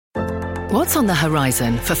What's on the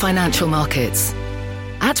horizon for financial markets?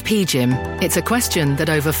 At PGIM, it's a question that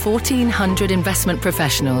over 1,400 investment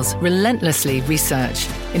professionals relentlessly research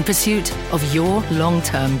in pursuit of your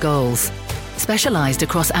long-term goals. Specialized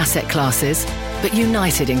across asset classes, but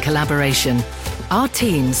united in collaboration, our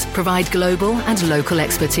teams provide global and local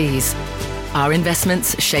expertise. Our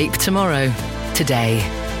investments shape tomorrow, today.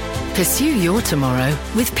 Pursue your tomorrow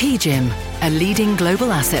with PGIM, a leading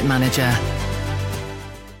global asset manager.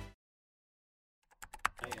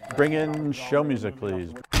 Bring in show music,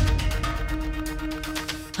 please.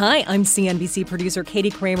 Hi, I'm CNBC producer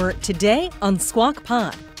Katie Kramer. Today on Squawk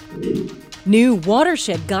Pod. New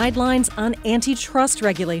watershed guidelines on antitrust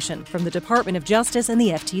regulation from the Department of Justice and the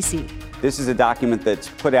FTC. This is a document that's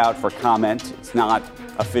put out for comment. It's not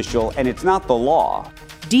official, and it's not the law.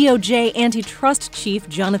 DOJ antitrust chief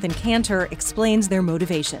Jonathan Cantor explains their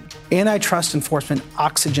motivation. Antitrust enforcement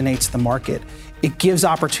oxygenates the market. It gives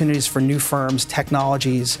opportunities for new firms,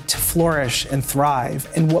 technologies to flourish and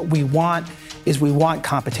thrive. And what we want is we want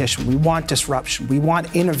competition. We want disruption. We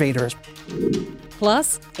want innovators.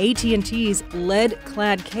 Plus, AT&T's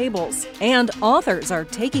lead-clad cables. And authors are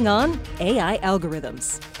taking on AI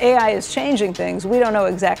algorithms. AI is changing things. We don't know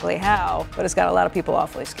exactly how, but it's got a lot of people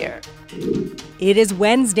awfully scared. It is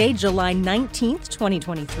Wednesday, July 19th,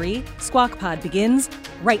 2023. Squawk Pod begins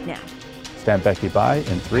right now. Stand Becky by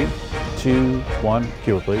in 3, 2, 1.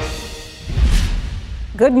 Cue it, please.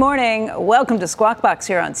 Good morning. Welcome to Squawk Box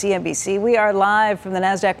here on CNBC. We are live from the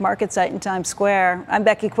NASDAQ market site in Times Square. I'm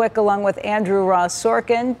Becky Quick along with Andrew Ross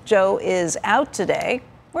Sorkin. Joe is out today.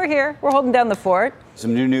 We're here. We're holding down the fort.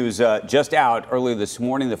 Some new news just out earlier this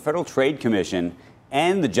morning. The Federal Trade Commission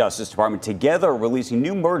and the Justice Department together releasing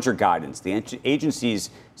new merger guidance. The agencies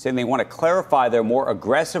saying they want to clarify their more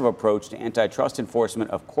aggressive approach to antitrust enforcement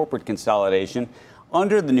of corporate consolidation.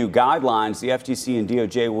 Under the new guidelines, the FTC and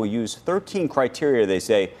DOJ will use 13 criteria, they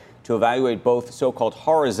say, to evaluate both so-called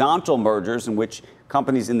horizontal mergers in which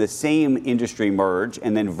companies in the same industry merge,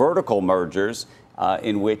 and then vertical mergers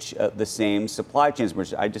in which the same supply chains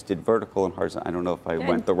merge. I just did vertical and horizontal. I don't know if I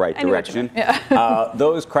went the right direction.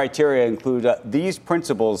 Those criteria include these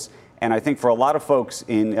principles, and I think for a lot of folks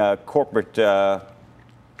in corporate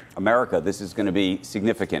America, this is going to be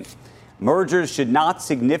significant. Mergers should not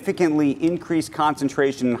significantly increase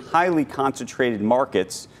concentration in highly concentrated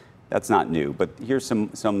markets. That's not new, but here's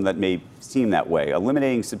some that may seem that way.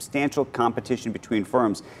 Eliminating substantial competition between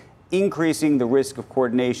firms, increasing the risk of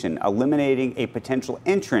coordination, eliminating a potential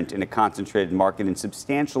entrant in a concentrated market, and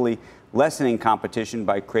substantially lessening competition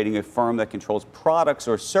by creating a firm that controls products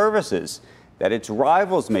or services that its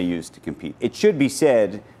rivals may use to compete. It should be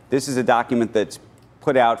said, this is a document that's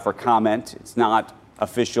put out for comment. It's not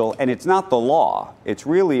official, and it's not the law. It's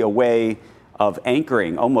really a way of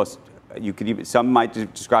anchoring, almost, you could even, some might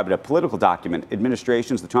describe it a political document.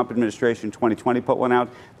 Administrations, the Trump administration, 2020 put one out.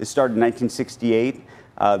 This started in 1968.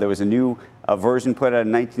 There was a new version put out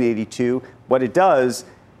in 1982. What it does,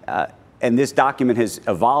 and this document has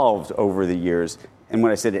evolved over the years, and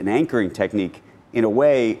when I said an anchoring technique, in a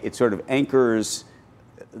way, it sort of anchors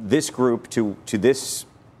this group to this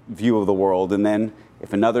view of the world, and then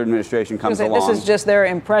if another administration comes along. This is just their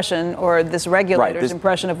impression, or this regulator's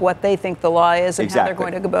impression of what they think the law is and how they're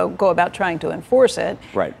going to go about trying to enforce it.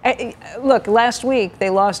 Right. Look, last week they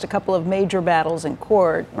lost a couple of major battles in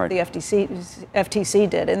court. Right. The FTC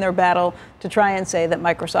did in their battle to try and say that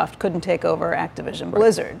Microsoft couldn't take over Activision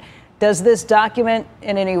Blizzard. Does this document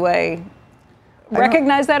in any way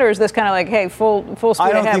recognize that, or is this kind of like, hey, full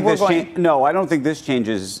speed ahead? No, I don't think this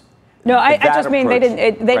changes. No, I just mean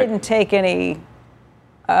approach. They didn't take any.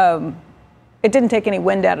 It didn't take any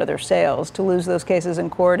wind out of their sails to lose those cases in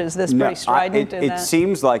court. Is this pretty strident? It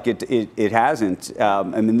seems like it hasn't. I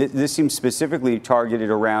mean, this seems specifically targeted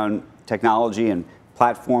around technology and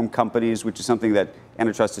platform companies, which is something that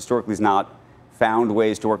antitrust historically has not found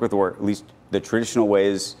ways to work with, or at least the traditional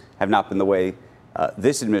ways have not been the way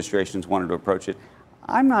this administration's wanted to approach it.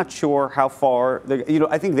 I'm not sure how far.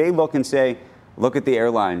 I think they look and say, look at the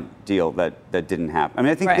airline deal that didn't happen. I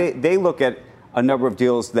mean, I think they look at a number of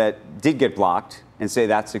deals that did get blocked and say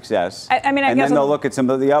that's success. I mean, and then they'll look at some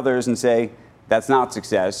of the others and say that's not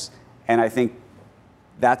success. And I think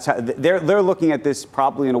that's how they're looking at this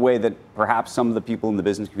probably in a way that perhaps some of the people in the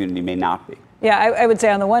business community may not be. Yeah, I would say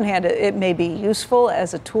on the one hand, it may be useful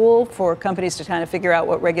as a tool for companies to kind of figure out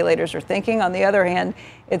what regulators are thinking. On the other hand,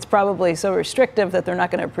 it's probably so restrictive that they're not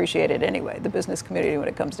going to appreciate it anyway, the business community, when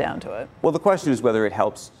it comes down to it. Well, the question is whether it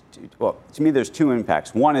helps. To me, there's two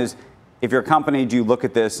impacts. One is, if you're a company, do you look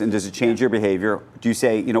at this and does it change your behavior? Do you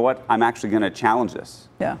say, you know what, I'm actually going to challenge this?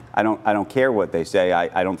 Yeah. I don't care what they say.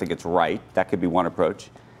 I don't think it's right. That could be one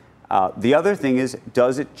approach. The other thing is,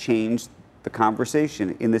 does it change the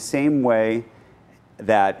conversation in the same way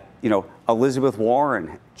that, Elizabeth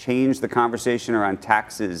Warren changed the conversation around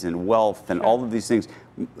taxes and wealth and all of these things?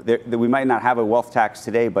 That we might not have a wealth tax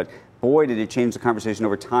today, but boy, did it change the conversation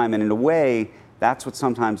over time. And in a way, that's what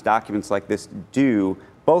sometimes documents like this do,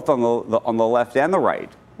 both on the left and the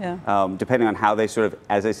right, depending on how they sort of,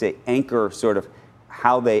 as I say, anchor sort of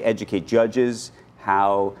how they educate judges,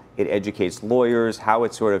 how it educates lawyers, how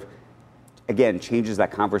it sort of, again, changes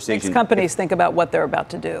that conversation. Makes companies think about what they're about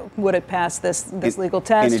to do. Would it pass this legal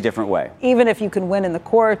test? In a different way. Even if you can win in the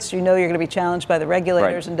courts, you're going to be challenged by the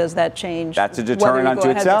regulators, and does that change? That's a deterrent unto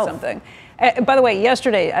itself. Something. By the way,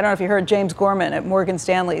 yesterday, I don't know if you heard, James Gorman at Morgan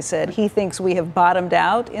Stanley said he thinks we have bottomed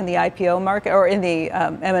out in the IPO market or in the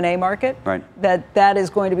M&A market. Right. That is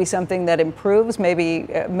going to be something that improves maybe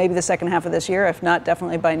the second half of this year, if not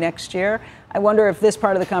definitely by next year. I wonder if this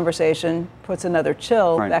part of the conversation puts another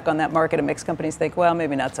chill back on that market and makes companies think, well,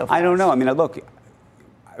 maybe not so fast. I don't know. I mean, look,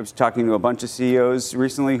 I was talking to a bunch of CEOs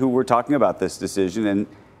recently who were talking about this decision, and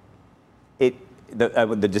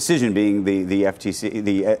the decision being the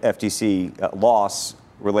FTC loss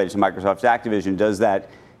related to Microsoft's Activision. Does that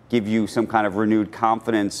give you some kind of renewed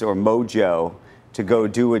confidence or mojo to go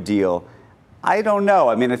do a deal? I don't know.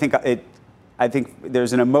 I mean, I think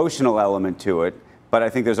there's an emotional element to it, but I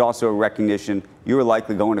think there's also a recognition you're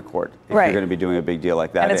likely going to court if you're going to be doing a big deal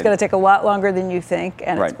like that. And it's going to take a lot longer than you think,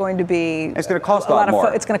 and it's going to be... It's going to cost a lot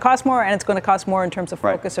more. It's going to cost more, and it's going to cost more in terms of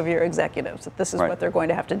focus of your executives. That this is what they're going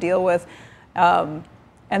to have to deal with. And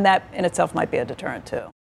that in itself might be a deterrent, too.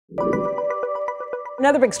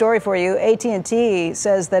 Another big story for you. AT&T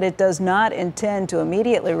says that it does not intend to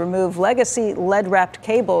immediately remove legacy lead-wrapped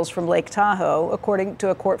cables from Lake Tahoe, according to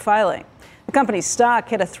a court filing. The company's stock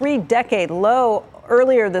hit a 3-decade low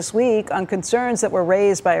earlier this week on concerns that were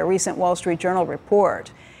raised by a recent Wall Street Journal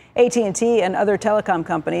report. AT&T and other telecom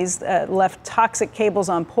companies left toxic cables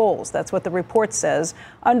on poles. That's what the report says,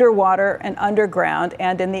 underwater and underground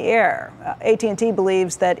and in the air. AT&T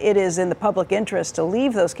believes that it is in the public interest to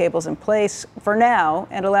leave those cables in place for now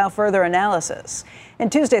and allow further analysis. In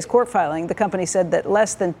Tuesday's court filing, the company said that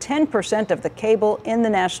less than 10% of the cable in the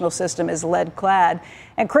national system is lead-clad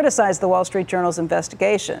and criticized the Wall Street Journal's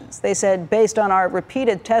investigations. They said, based on our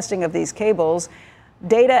repeated testing of these cables,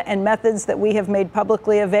 data and methods that we have made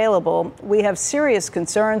publicly available, we have serious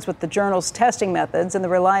concerns with the journal's testing methods and the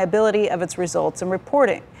reliability of its results and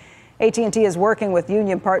reporting. AT&T is working with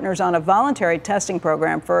union partners on a voluntary testing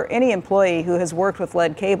program for any employee who has worked with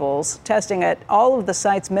lead cables, testing at all of the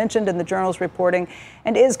sites mentioned in the journal's reporting,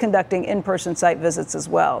 and is conducting in-person site visits as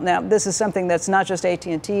well. Now, this is something that's not just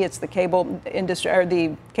AT&T, it's the cable industry, or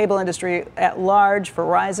the cable industry at large.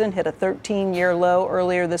 Verizon hit a 13-year low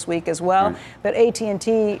earlier this week as well. But AT&T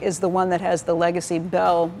is the one that has the legacy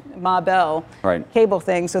Ma Bell cable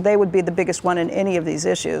thing, so they would be the biggest one in any of these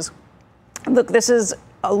issues. Look, this is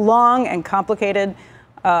a long and complicated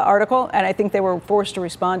article, and I think they were forced to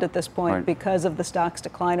respond at this point because of the stock's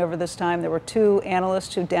decline over this time. There were 2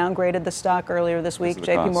 analysts who downgraded the stock earlier this week,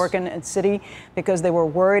 JP Morgan and Citi, because they were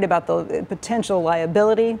worried about the potential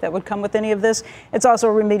liability that would come with any of this. It's also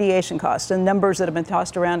a remediation cost, and numbers that have been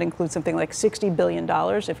tossed around include something like $60 billion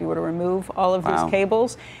if you were to remove all of these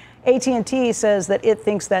cables. AT&T says that it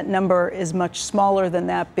thinks that number is much smaller than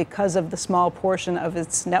that because of the small portion of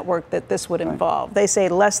its network that this would involve. They say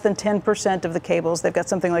less than 10% of the cables. They've got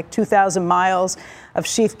something like 2,000 miles of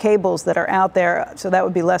sheath cables that are out there, so that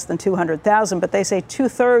would be less than 200,000. But they say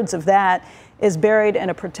 2/3 of that is buried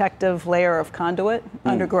in a protective layer of conduit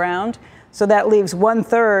underground. So that leaves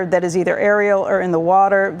 1/3 that is either aerial or in the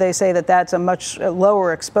water. They say that that's a much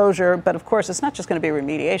lower exposure. But of course, it's not just going to be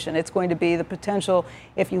remediation. It's going to be the potential,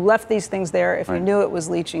 if you left these things there, if you knew it was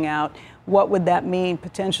leaching out, what would that mean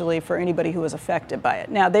potentially for anybody who was affected by it?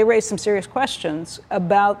 Now, they raised some serious questions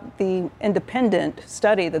about the independent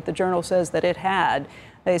study that the Journal says that it had.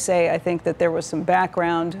 They say, I think, that there was some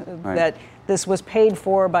background that this was paid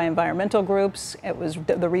for by environmental groups.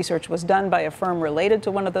 The research was done by a firm related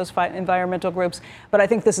to one of those environmental groups. But I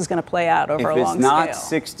think this is going to play out over a long scale. If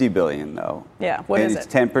it's not $60 billion, though, what is it? It's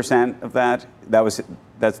 10% of that.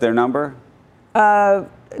 That's their number. Less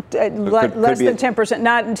than 10%.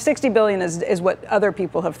 Not $60 billion is what other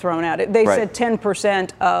people have thrown out. They said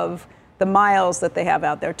 10% of the miles that they have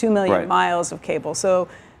out there, 2 million miles of cable. So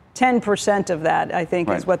 10% of that, I think,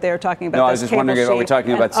 is what they're talking about. No, I was just wondering, are we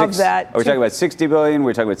talking about are we talking about $60 billion? Are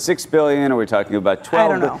we talking about $6 billion? Are we talking about 12?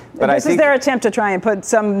 I don't know. But this is their attempt to try and put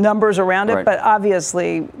some numbers around it, but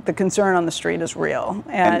obviously the concern on the street is real.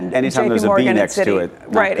 And anytime there's a B next to it.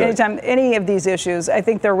 Anytime any of these issues, I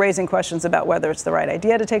think they're raising questions about whether it's the right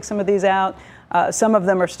idea to take some of these out. Some of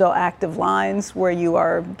them are still active lines where you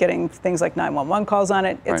are getting things like 911 calls on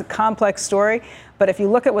it. It's a complex story. But if you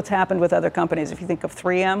look at what's happened with other companies, if you think of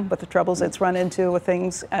 3M with the troubles it's run into with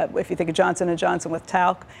things, if you think of Johnson & Johnson with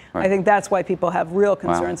talc, I think that's why people have real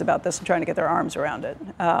concerns about this and trying to get their arms around it.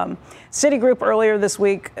 Citigroup earlier this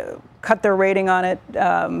week cut their rating on it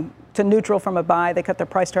to neutral from a buy. They cut their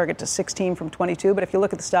price target to 16 from 22. But if you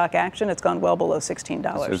look at the stock action, it's gone well below $16.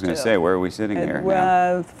 I was going to say, where are we sitting here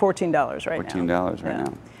now? $14 right now. $14 right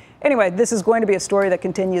now. Anyway, this is going to be a story that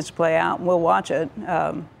continues to play out, and we'll watch it,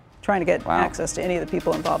 trying to get access to any of the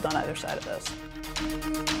people involved on either side of this.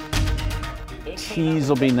 Cheese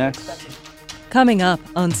will be next. Coming up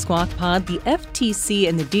on Squawk Pod, the FTC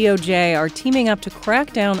and the DOJ are teaming up to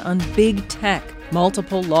crack down on big tech.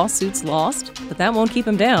 Multiple lawsuits lost, but that won't keep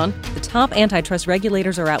them down. The top antitrust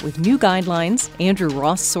regulators are out with new guidelines. Andrew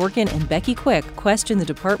Ross Sorkin and Becky Quick question the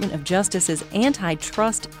Department of Justice's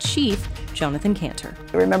antitrust chief, Jonathan Cantor.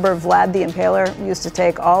 Remember Vlad the Impaler used to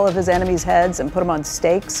take all of his enemies' heads and put them on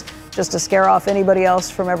stakes just to scare off anybody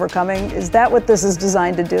else from ever coming? Is that what this is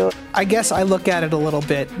designed to do? I guess I look at it a little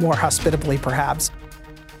bit more hospitably, perhaps.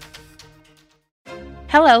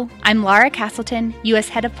 Hello, I'm Laura Castleton, U.S.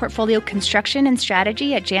 Head of Portfolio Construction and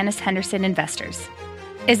Strategy at Janus Henderson Investors.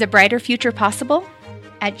 Is a brighter future possible?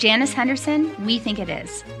 At Janus Henderson, we think it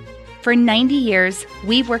is. For 90 years,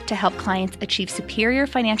 we've worked to help clients achieve superior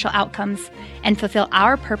financial outcomes and fulfill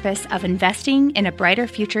our purpose of investing in a brighter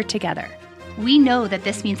future together. We know that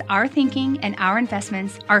this means our thinking and our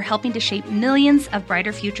investments are helping to shape millions of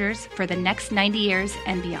brighter futures for the next 90 years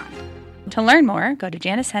and beyond. To learn more, go to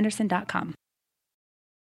janushenderson.com.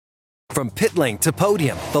 From pit lane to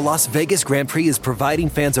podium, the Las Vegas Grand Prix is providing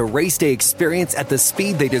fans a race day experience at the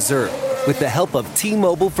speed they deserve. With the help of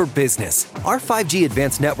T-Mobile for Business, our 5G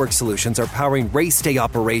advanced network solutions are powering race day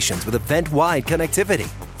operations with event-wide connectivity.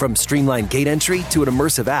 From streamlined gate entry to an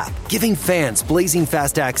immersive app, giving fans blazing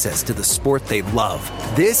fast access to the sport they love.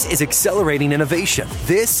 This is accelerating innovation.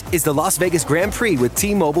 This is the Las Vegas Grand Prix with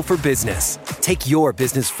T-Mobile for Business. Take your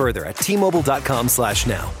business further at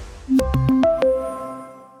T-Mobile.com/now.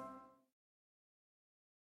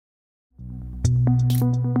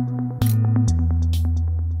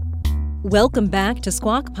 Welcome back to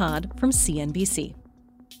Squawk Pod from CNBC.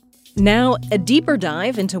 Now, a deeper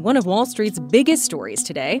dive into one of Wall Street's biggest stories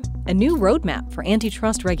today, a new roadmap for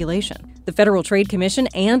antitrust regulation. The Federal Trade Commission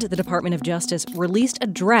and the Department of Justice released a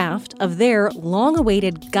draft of their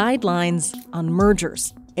long-awaited guidelines on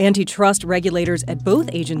mergers. Antitrust regulators at both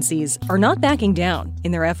agencies are not backing down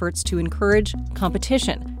in their efforts to encourage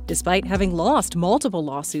competition, despite having lost multiple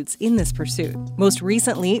lawsuits in this pursuit. Most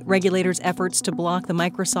recently, regulators' efforts to block the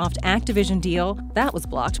Microsoft Activision deal, that was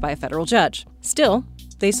blocked by a federal judge. Still,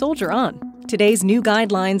 they soldier on. Today's new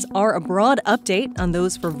guidelines are a broad update on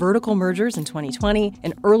those for vertical mergers in 2020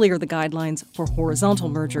 and earlier the guidelines for horizontal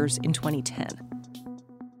mergers in 2010.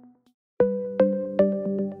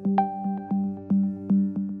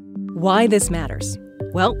 Why this matters?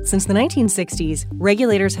 Well, since the 1960s,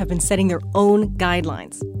 regulators have been setting their own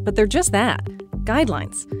guidelines. But they're just that,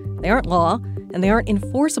 guidelines. They aren't law, and they aren't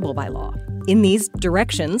enforceable by law. In these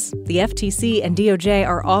directions, the FTC and DOJ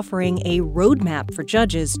are offering a roadmap for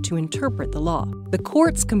judges to interpret the law. The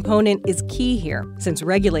courts component is key here, since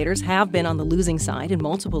regulators have been on the losing side in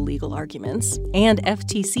multiple legal arguments, and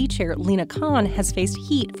FTC Chair Lina Khan has faced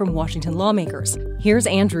heat from Washington lawmakers. Here's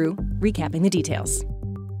Andrew recapping the details.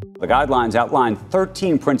 The guidelines outline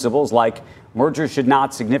 13 principles like mergers should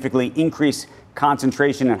not significantly increase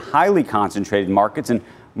concentration in highly concentrated markets, and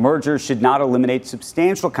mergers should not eliminate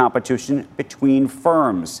substantial competition between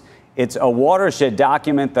firms. It's a watershed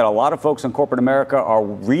document that a lot of folks in corporate America are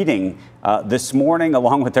reading this morning,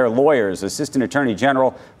 along with their lawyers. Assistant Attorney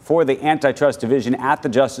General for the Antitrust Division at the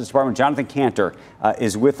Justice Department, Jonathan Cantor,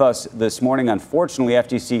 is with us this morning. Unfortunately,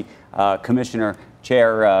 FTC Commissioner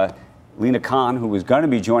Chair Lina Khan, who was going to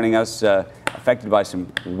be joining us, affected by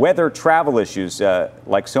some weather travel issues,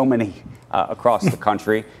 like so many across the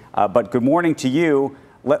country. But good morning to you.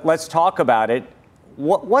 Let's talk about it.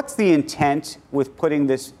 What's the intent with putting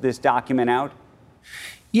this document out?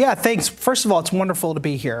 Yeah, thanks. First of all, it's wonderful to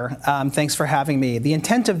be here. Thanks for having me. The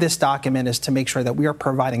intent of this document is to make sure that we are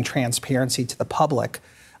providing transparency to the public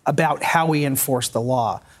about how we enforce the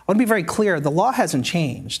law. I want to be very clear. The law hasn't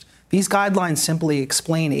changed. These guidelines simply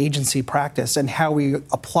explain agency practice and how we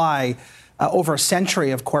apply over a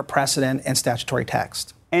century of court precedent and statutory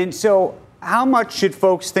text. And so how much should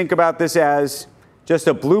folks think about this as just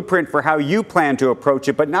a blueprint for how you plan to approach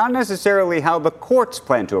it, but not necessarily how the courts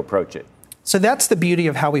plan to approach it? So that's the beauty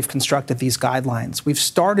of how we've constructed these guidelines. We've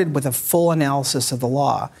started with a full analysis of the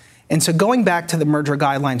law. And so going back to the merger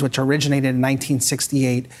guidelines, which originated in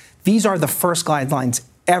 1968, these are the first guidelines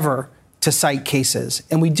ever to cite cases.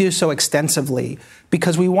 And we do so extensively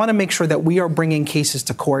because we want to make sure that we are bringing cases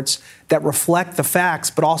to courts that reflect the facts,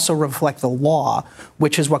 but also reflect the law,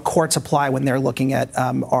 which is what courts apply when they're looking at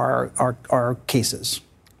our cases.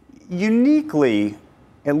 Uniquely,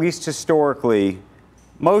 at least historically,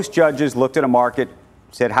 most judges looked at a market,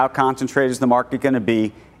 said how concentrated is the market going to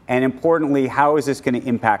be, and importantly, how is this going to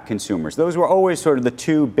impact consumers? Those were always sort of the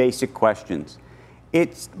two basic questions.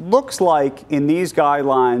 It looks like in these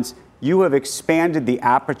guidelines, you have expanded the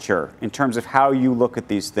aperture in terms of how you look at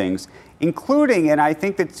these things, including, and I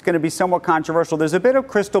think that's going to be somewhat controversial, there's a bit of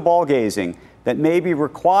crystal ball gazing that may be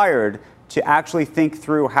required to actually think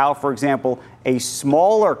through how, for example, a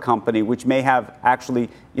smaller company, which may have actually,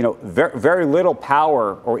 very little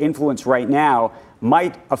power or influence right now,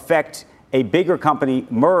 might affect a bigger company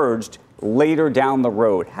merged later down the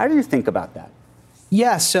road. How do you think about that?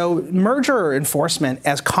 Yeah, so merger enforcement,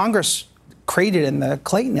 as Congress created in the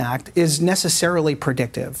Clayton Act, is necessarily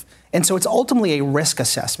predictive. And so it's ultimately a risk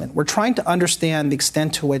assessment. We're trying to understand the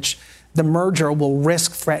extent to which the merger will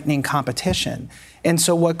risk threatening competition. And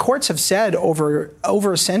so what courts have said over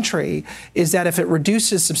a century is that if it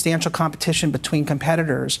reduces substantial competition between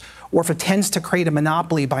competitors, or if it tends to create a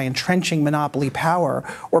monopoly by entrenching monopoly power,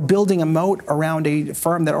 or building a moat around a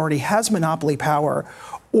firm that already has monopoly power,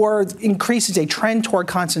 or increases a trend toward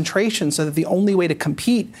concentration so that the only way to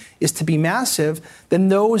compete is to be massive, then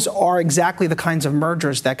those are exactly the kinds of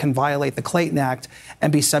mergers that can violate the Clayton Act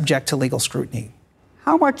and be subject to legal scrutiny.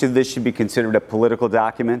 How much of this should be considered a political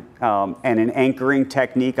document and an anchoring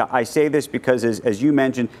technique? I say this because, as you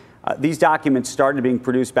mentioned, these documents started being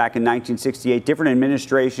produced back in 1968, different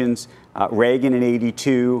administrations, Reagan in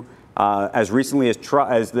 82, as recently as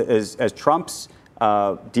Trump's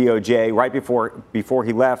DOJ, right before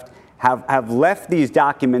he left, have left these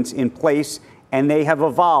documents in place, and they have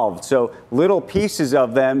evolved. So little pieces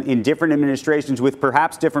of them in different administrations with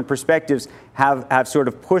perhaps different perspectives have sort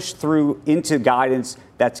of pushed through into guidance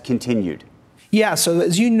that's continued. Yeah, so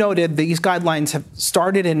as you noted, these guidelines have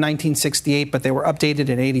started in 1968, but they were updated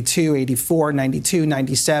in 82, 84, 92,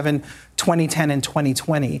 97, 2010, and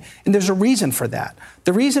 2020. And there's a reason for that.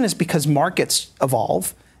 The reason is because markets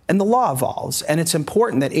evolve and the law evolves, and it's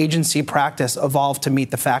important that agency practice evolve to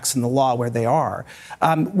meet the facts in the law where they are.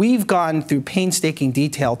 We've gone through painstaking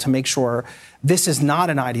detail to make sure this is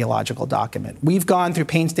not an ideological document. We've gone through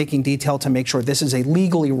painstaking detail to make sure this is a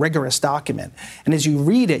legally rigorous document. And as you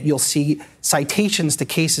read it, you'll see citations to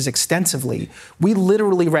cases extensively. We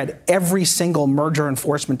literally read every single merger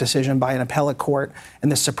enforcement decision by an appellate court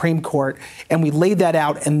and the Supreme Court, and we laid that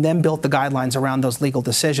out and then built the guidelines around those legal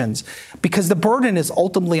decisions. Because the burden is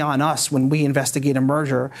ultimately on us when we investigate a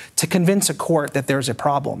merger to convince a court that there's a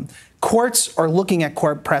problem. Courts are looking at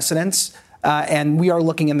court precedents, and we are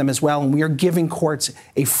looking at them as well, and we are giving courts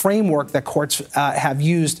a framework that courts have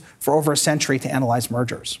used for over a century to analyze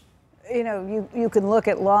mergers. You can look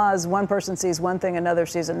at laws, one person sees one thing, another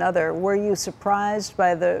sees another. Were you surprised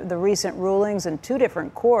by the recent rulings in two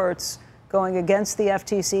different courts going against the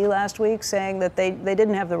FTC last week, saying that they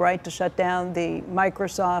didn't have the right to shut down the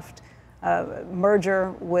Microsoft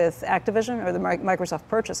merger with Activision, or the Microsoft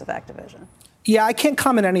purchase of Activision? Yeah, I can't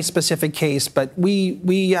comment on any specific case, but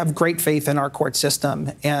we have great faith in our court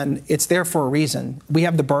system, and it's there for a reason. We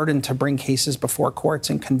have the burden to bring cases before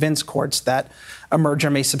courts and convince courts that a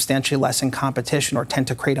merger may substantially lessen competition or tend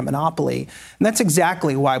to create a monopoly. And that's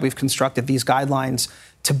exactly why we've constructed these guidelines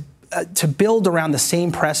to build around the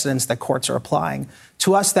same precedents that courts are applying.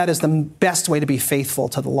 To us, that is the best way to be faithful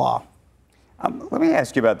to the law. Let me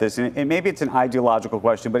ask you about this, and maybe it's an ideological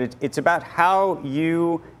question, but it's about how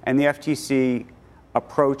you and the FTC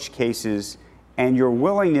approach cases and your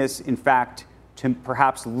willingness, in fact, to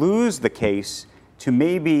perhaps lose the case to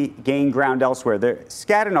maybe gain ground elsewhere.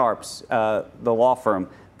 Skadden Arps, the law firm,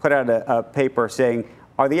 put out a paper saying,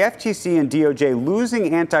 are the FTC and DOJ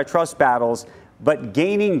losing antitrust battles but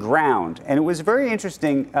gaining ground? And it was a very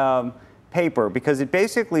interesting paper because it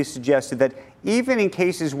basically suggested that even in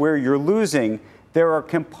cases where you're losing, there are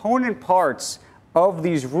component parts of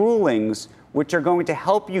these rulings which are going to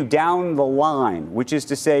help you down the line, which is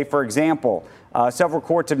to say, for example, several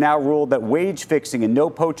courts have now ruled that wage fixing and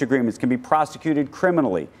no-poach agreements can be prosecuted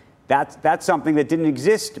criminally. That's something that didn't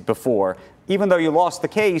exist before. Even though you lost the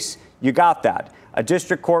case, you got that. A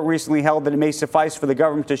district court recently held that it may suffice for the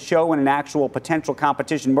government to show in an actual potential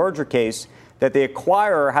competition merger case that the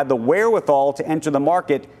acquirer had the wherewithal to enter the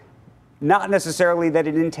market, not necessarily that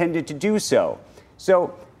it intended to do so.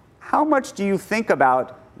 So how much do you think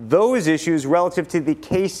about those issues relative to the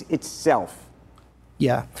case itself?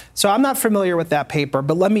 Yeah. So I'm not familiar with that paper,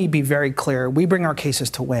 but let me be very clear. We bring our cases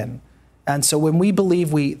to win. And so when we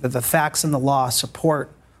believe that the facts and the law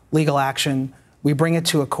support legal action, we bring it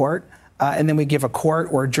to a court, and then we give a court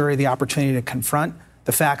or a jury the opportunity to confront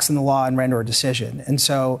the facts and the law and render a decision. And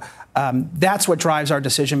so that's what drives our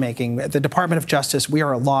decision making. At the Department of Justice, we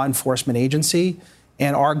are a law enforcement agency,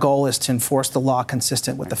 and our goal is to enforce the law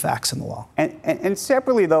consistent with the facts and the law. And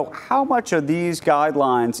separately, though, how much are these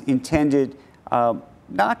guidelines intended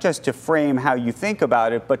not just to frame how you think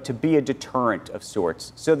about it, but to be a deterrent of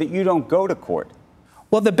sorts so that you don't go to court?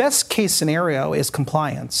 Well, the best case scenario is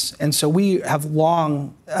compliance. And so we have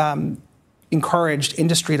long encouraged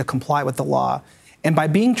industry to comply with the law. And by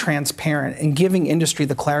being transparent and giving industry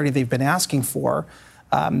the clarity they've been asking for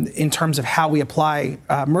in terms of how we apply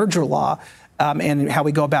merger law and how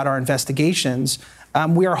we go about our investigations,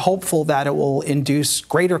 we are hopeful that it will induce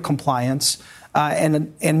greater compliance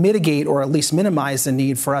and mitigate or at least minimize the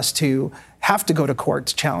need for us to have to go to court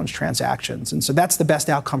to challenge transactions. And so that's the best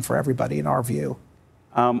outcome for everybody in our view.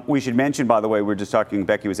 We should mention, by the way, we're just talking,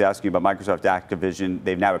 Becky was asking about Microsoft Activision.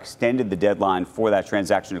 They've now extended the deadline for that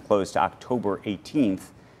transaction to close to October 18th.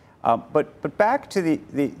 But back to the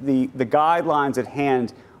guidelines at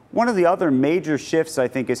hand, one of the other major shifts, I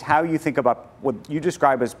think, is how you think about what you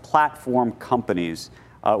describe as platform companies,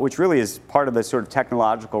 which really is part of the sort of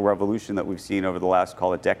technological revolution that we've seen over the last,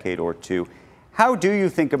 call it, decade or two. How do you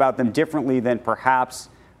think about them differently than perhaps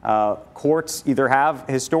courts either have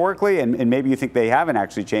historically, and maybe you think they haven't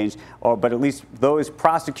actually changed, but at least those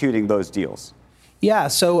prosecuting those deals? Yeah,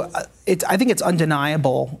 so I think it's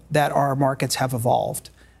undeniable that our markets have evolved.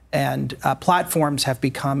 And platforms have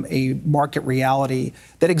become a market reality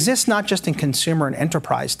that exists not just in consumer and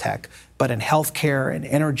enterprise tech, but in healthcare and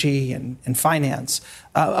energy and finance,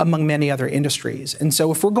 among many other industries. And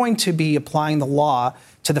so if we're going to be applying the law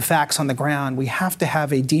to the facts on the ground, we have to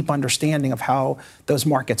have a deep understanding of how those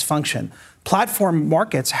markets function. Platform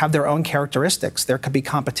markets have their own characteristics. There could be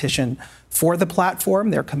competition for the platform.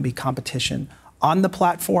 There can be competition on the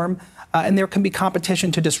platform. And there can be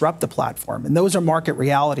competition to disrupt the platform. And those are market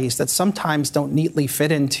realities that sometimes don't neatly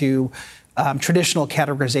fit into traditional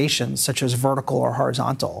categorizations, such as vertical or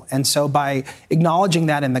horizontal. And so by acknowledging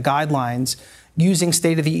that in the guidelines, using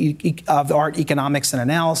state-of-the-art economics and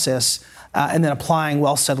analysis, and then applying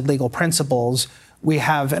well-settled legal principles, we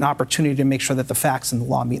have an opportunity to make sure that the facts and the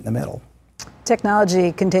law meet in the middle.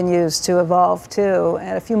 Technology continues to evolve, too.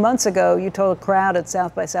 And a few months ago, you told a crowd at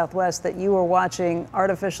South by Southwest that you were watching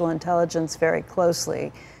artificial intelligence very closely.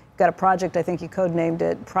 You've got a project, I think you codenamed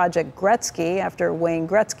it Project Gretzky, after Wayne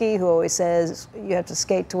Gretzky, who always says you have to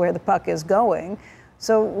skate to where the puck is going.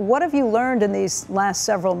 So what have you learned in these last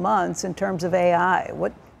several months in terms of AI?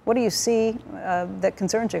 What do you see that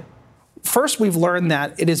concerns you? First, we've learned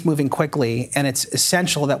that it is moving quickly, and it's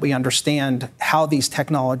essential that we understand how these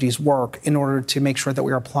technologies work in order to make sure that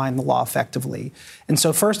we're applying the law effectively. And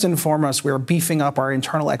so first and foremost, we're beefing up our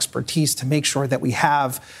internal expertise to make sure that we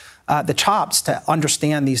have the chops to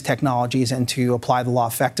understand these technologies and to apply the law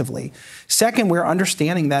effectively. Second, we're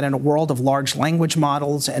understanding that in a world of large language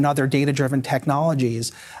models and other data-driven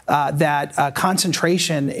technologies, that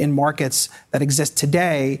concentration in markets that exist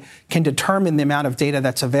today can determine the amount of data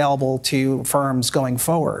that's available to firms going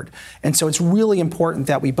forward. And so it's really important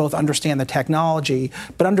that we both understand the technology,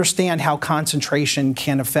 but understand how concentration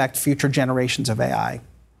can affect future generations of AI.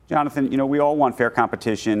 Jonathan, we all want fair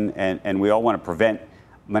competition, and we all want to prevent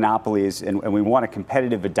monopolies, and we want a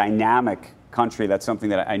competitive, a dynamic country. That's something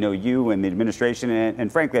that I know you and the administration, and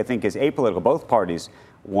frankly, I think as apolitical, both parties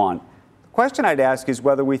want. The question I'd ask is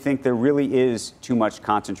whether we think there really is too much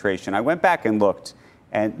concentration. I went back and looked,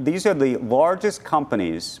 and these are the largest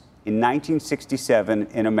companies in 1967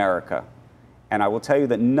 in America. And I will tell you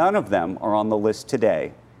that none of them are on the list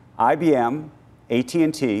today. IBM,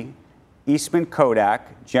 AT&T, Eastman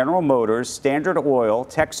Kodak, General Motors, Standard Oil,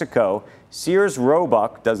 Texaco, Sears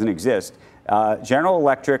Roebuck doesn't exist, General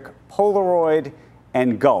Electric, Polaroid,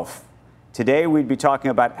 and Gulf. Today, we'd be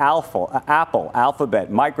talking about Apple, Alphabet,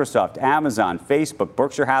 Microsoft, Amazon, Facebook,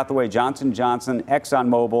 Berkshire Hathaway, Johnson & Johnson,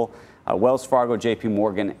 ExxonMobil, Wells Fargo, JP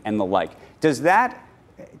Morgan, and the like. Does that,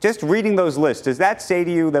 just reading those lists, does that say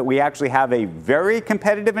to you that we actually have a very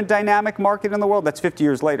competitive and dynamic market in the world? That's 50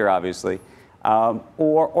 years later, obviously,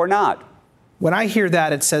 or not? When I hear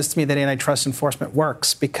that, it says to me that antitrust enforcement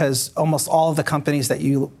works, because almost all of the companies that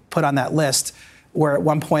you put on that list were at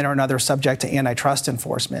one point or another subject to antitrust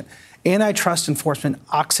enforcement. Antitrust enforcement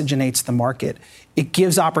oxygenates the market. It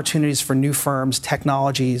gives opportunities for new firms,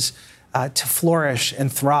 technologies to flourish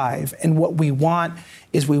and thrive. And what we want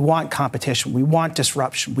is we want competition. We want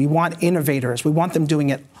disruption. We want innovators. We want them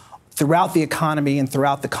doing it throughout the economy and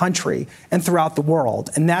throughout the country and throughout the world.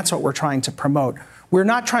 And that's what we're trying to promote. We're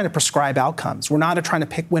not trying to prescribe outcomes. We're not trying to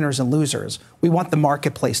pick winners and losers. We want the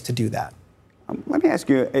marketplace to do that. Let me ask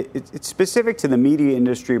you, it's specific to the media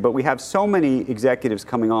industry, but we have so many executives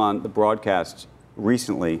coming on the broadcast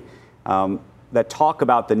recently that talk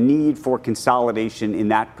about the need for consolidation in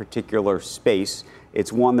that particular space.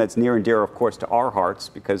 It's one that's near and dear, of course, to our hearts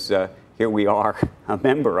because here we are, a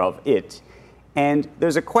member of it. And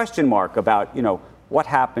there's a question mark about, what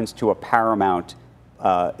happens to a Paramount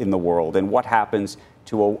in the world and what happens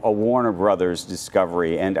to a Warner Brothers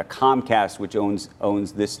Discovery and a Comcast, which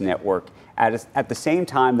owns this network, at the same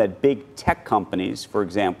time that big tech companies, for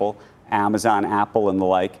example, Amazon, Apple, and the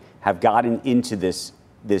like, have gotten into this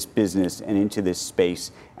business and into this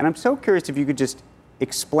space. And I'm so curious if you could just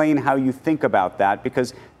explain how you think about that,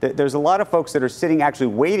 because there's a lot of folks that are sitting actually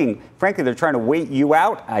waiting. Frankly, they're trying to wait you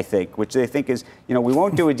out, I think, which they think is, we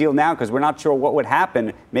won't do a deal now because we're not sure what would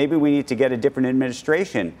happen. Maybe we need to get a different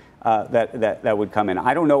administration that would come in.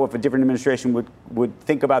 I don't know if a different administration would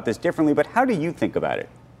think about this differently, but how do you think about it?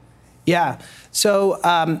 Yeah. So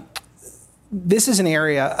this is an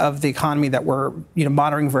area of the economy that we're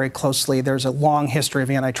monitoring very closely. There's a long history of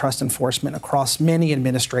antitrust enforcement across many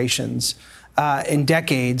administrations in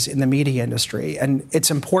decades in the media industry. And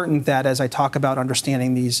it's important that as I talk about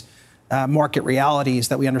understanding these market realities,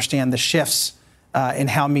 that we understand the shifts in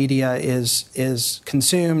how media is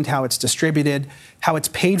consumed, how it's distributed, how it's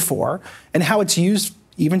paid for, and how it's used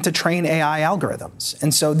even to train AI algorithms.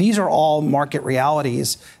 And so these are all market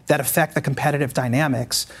realities that affect the competitive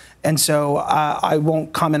dynamics. And so I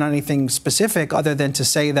won't comment on anything specific other than to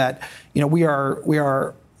say that we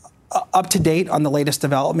are up to date on the latest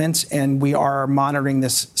developments, and we are monitoring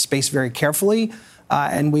this space very carefully,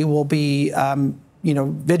 and we will be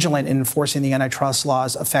vigilant in enforcing the antitrust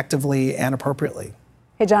laws effectively and appropriately.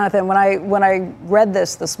 Hey, Jonathan, when I read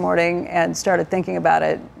this morning and started thinking about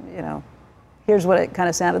it, here's what it kind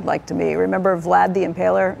of sounded like to me. Remember Vlad the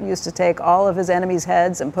Impaler used to take all of his enemies'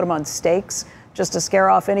 heads and put them on stakes just to scare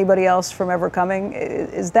off anybody else from ever coming?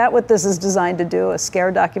 Is that what this is designed to do, a scare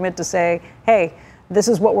document to say, hey, this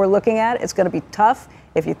is what we're looking at. It's going to be tough.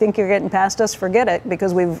 If you think you're getting past us, forget it,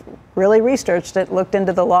 because we've really researched it, looked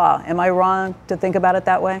into the law. Am I wrong to think about it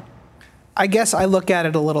that way? I guess I look at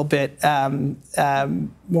it a little bit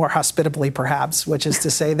more hospitably, perhaps, which is to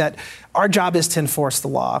say that our job is to enforce the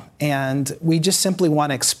law. And we just simply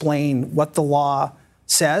want to explain what the law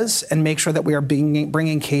says and make sure that we are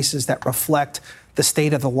bringing cases that reflect the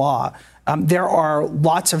state of the law. There are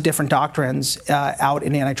lots of different doctrines out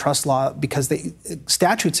in antitrust law because the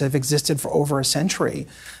statutes have existed for over a century.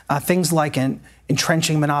 Things like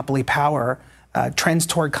entrenching monopoly power, trends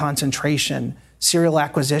toward concentration, serial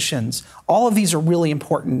acquisitions. All of these are really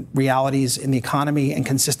important realities in the economy and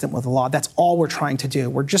consistent with the law. That's all we're trying to do.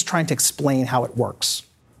 We're just trying to explain how it works.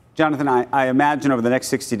 Jonathan, I imagine over the next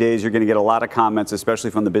 60 days, you're going to get a lot of comments, especially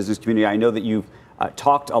from the business community. I know that you've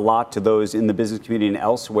talked a lot to those in the business community and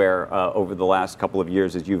elsewhere over the last couple of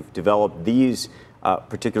years as you've developed these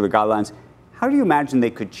particular guidelines. How do you imagine they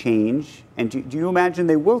could change? And do you imagine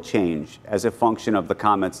they will change as a function of the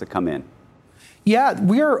comments that come in? Yeah,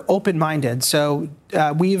 we're open-minded. So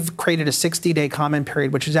we've created a 60-day comment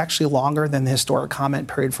period, which is actually longer than the historic comment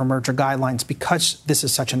period for merger guidelines because this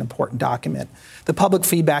is such an important document. The public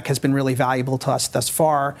feedback has been really valuable to us thus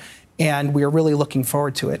far, and we are really looking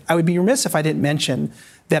forward to it. I would be remiss if I didn't mention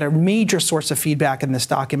that a major source of feedback in this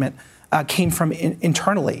document came from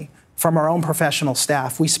internally, from our own professional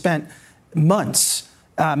staff. We spent months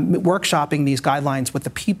workshopping these guidelines with the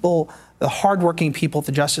people, the hardworking people at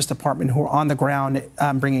the Justice Department who are on the ground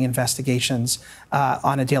bringing investigations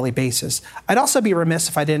on a daily basis. I'd also be remiss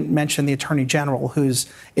if I didn't mention the Attorney General, who's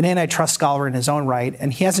an antitrust scholar in his own right,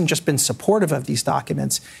 and he hasn't just been supportive of these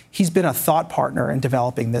documents, he's been a thought partner in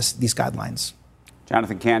developing these guidelines.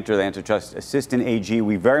 Jonathan Cantor, the Antitrust Assistant AG,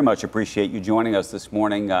 we very much appreciate you joining us this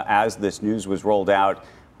morning as this news was rolled out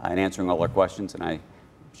and answering all our questions, and I'm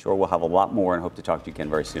sure we'll have a lot more and hope to talk to you again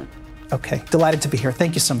very soon. Okay, delighted to be here.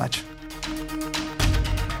 Thank you so much.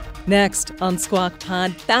 Next on Squawk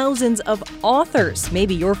Pod, thousands of authors,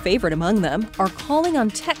 maybe your favorite among them, are calling on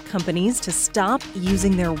tech companies to stop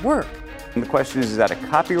using their work. And the question is that a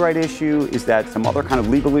copyright issue? Is that some other kind of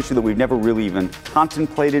legal issue that we've never really even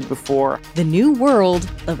contemplated before? The new world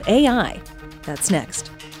of AI. That's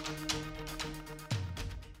next.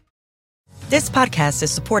 This podcast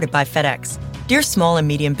is supported by FedEx. Dear small and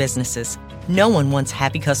medium businesses, no one wants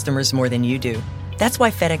happy customers more than you do. That's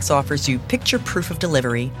why FedEx offers you picture proof of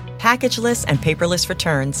delivery, packageless and paperless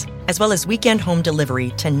returns, as well as weekend home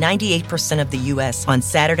delivery to 98% of the U.S. on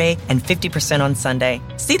Saturday and 50% on Sunday.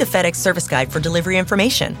 See the FedEx service guide for delivery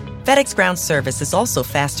information. FedEx Ground service is also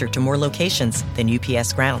faster to more locations than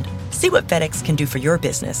UPS Ground. See what FedEx can do for your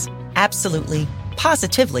business. Absolutely,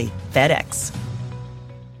 positively FedEx.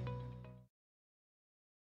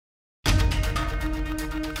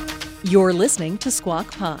 You're listening to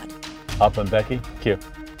Squawk Pod. Up and Becky, Q.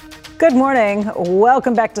 Good morning.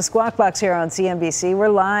 Welcome back to Squawk Box here on CNBC. We're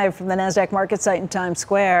live from the NASDAQ market site in Times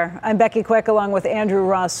Square. I'm Becky Quick along with Andrew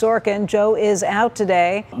Ross Sorkin. Joe is out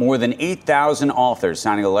today. More than 8,000 authors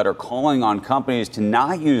signing a letter calling on companies to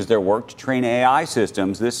not use their work to train AI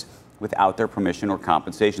systems, this without their permission or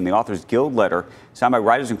compensation. The Authors Guild letter, signed by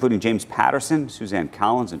writers including James Patterson, Suzanne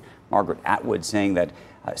Collins, and Margaret Atwood, saying that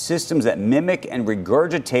systems that mimic and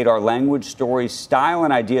regurgitate our language, stories, style,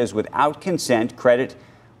 and ideas without consent, credit,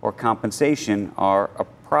 or compensation are a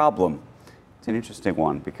problem. It's an interesting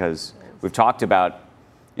one because we've talked about,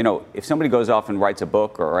 if somebody goes off and writes a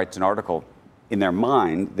book or writes an article, in their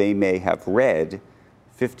mind, they may have read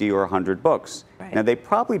 50 or 100 books. Right. Now, they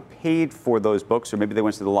probably paid for those books, or maybe they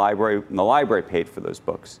went to the library, and the library paid for those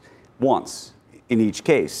books once in each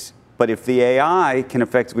case. But if the AI can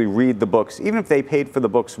effectively read the books, even if they paid for the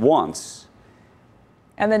books once,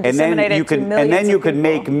 and then disseminate it to millions of people. And then you could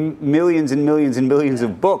make millions and millions and millions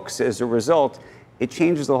of books as a result, it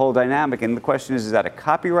changes the whole dynamic. And the question is that a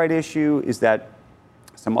copyright issue? Is that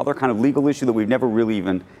some other kind of legal issue that we've never really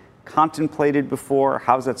even contemplated before?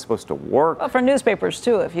 How's that supposed to work? Well, for newspapers,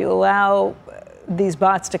 too, if you allow these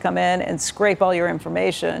bots to come in and scrape all your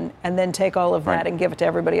information and then take all of that and give it to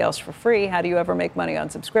everybody else for free, how do you ever make money on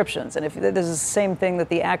subscriptions? And if this is the same thing that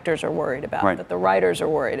the actors are worried about, that the writers are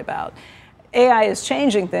worried about. AI is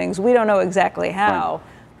changing things. We don't know exactly how,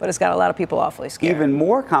 but it's got a lot of people awfully scared. Even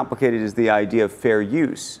more complicated is the idea of fair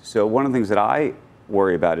use. So one of the things that I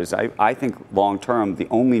worry about is I think long term, the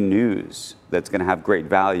only news that's going to have great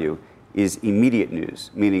value is immediate news,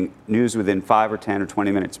 meaning news within 5 or 10 or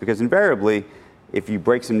 20 minutes. Because invariably, if you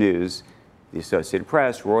break some news, the Associated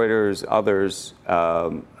Press, Reuters, others,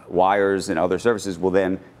 wires and other services will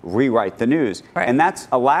then rewrite the news. Right. And that's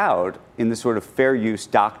allowed in the sort of fair use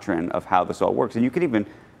doctrine of how this all works. And you can even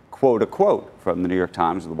quote a quote from the New York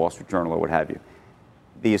Times or the Wall Street Journal or what have you.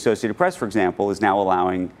 The Associated Press, for example, is now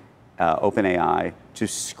allowing OpenAI to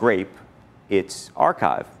scrape its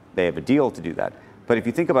archive. They have a deal to do that. But if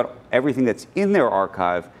you think about everything that's in their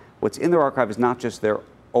archive, what's in their archive is not just their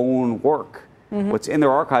own work. Mm-hmm. What's in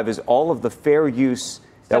their archive is all of the fair use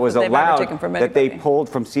that was allowed, that they pulled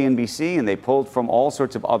from CNBC and they pulled from all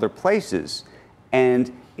sorts of other places. And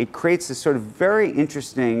it creates this sort of very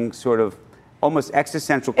interesting sort of almost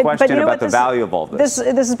existential question about the value of all this.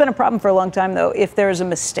 This has been a problem for a long time, though. If there's a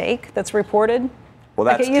mistake that's reported, well,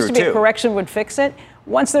 that's it used to be a correction would fix it.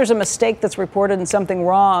 Once there's a mistake that's reported and something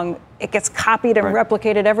wrong, it gets copied and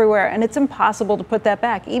replicated everywhere. And it's impossible to put that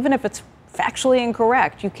back. Even if it's factually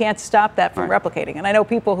incorrect, you can't stop that from replicating. And I know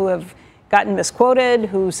people who have gotten misquoted,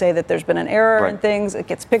 who say that there's been an error in things. It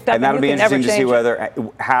gets picked up, and that'll be interesting to see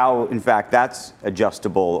how, in fact, that's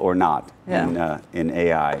adjustable or not in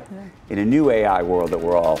AI, in a new AI world that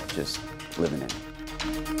we're all just living in.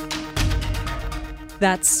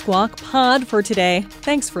 That's Squawk Pod for today.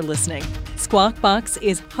 Thanks for listening. Squawk Box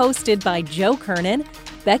is hosted by Joe Kernan,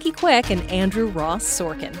 Becky Quick, and Andrew Ross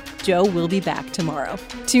Sorkin. Joe will be back tomorrow.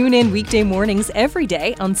 Tune in weekday mornings every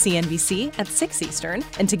day on CNBC at 6 Eastern.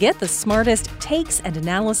 And to get the smartest takes and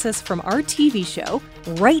analysis from our TV show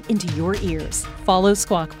right into your ears, follow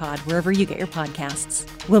Squawk Pod wherever you get your podcasts.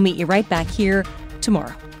 We'll meet you right back here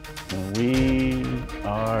tomorrow. We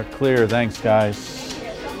are clear. Thanks, guys.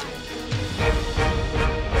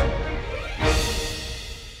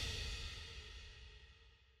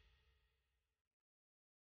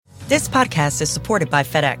 This podcast is supported by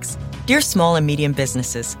FedEx. Dear small and medium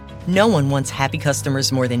businesses, no one wants happy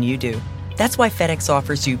customers more than you do. That's why FedEx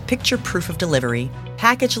offers you picture proof of delivery,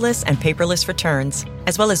 packageless and paperless returns,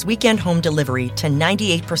 as well as weekend home delivery to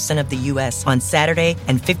 98% of the U.S. on Saturday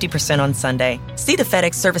and 50% on Sunday. See the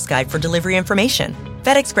FedEx service guide for delivery information.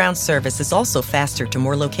 FedEx Ground service is also faster to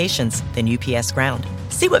more locations than UPS Ground.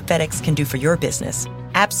 See what FedEx can do for your business.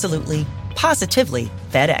 Absolutely, positively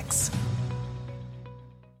FedEx.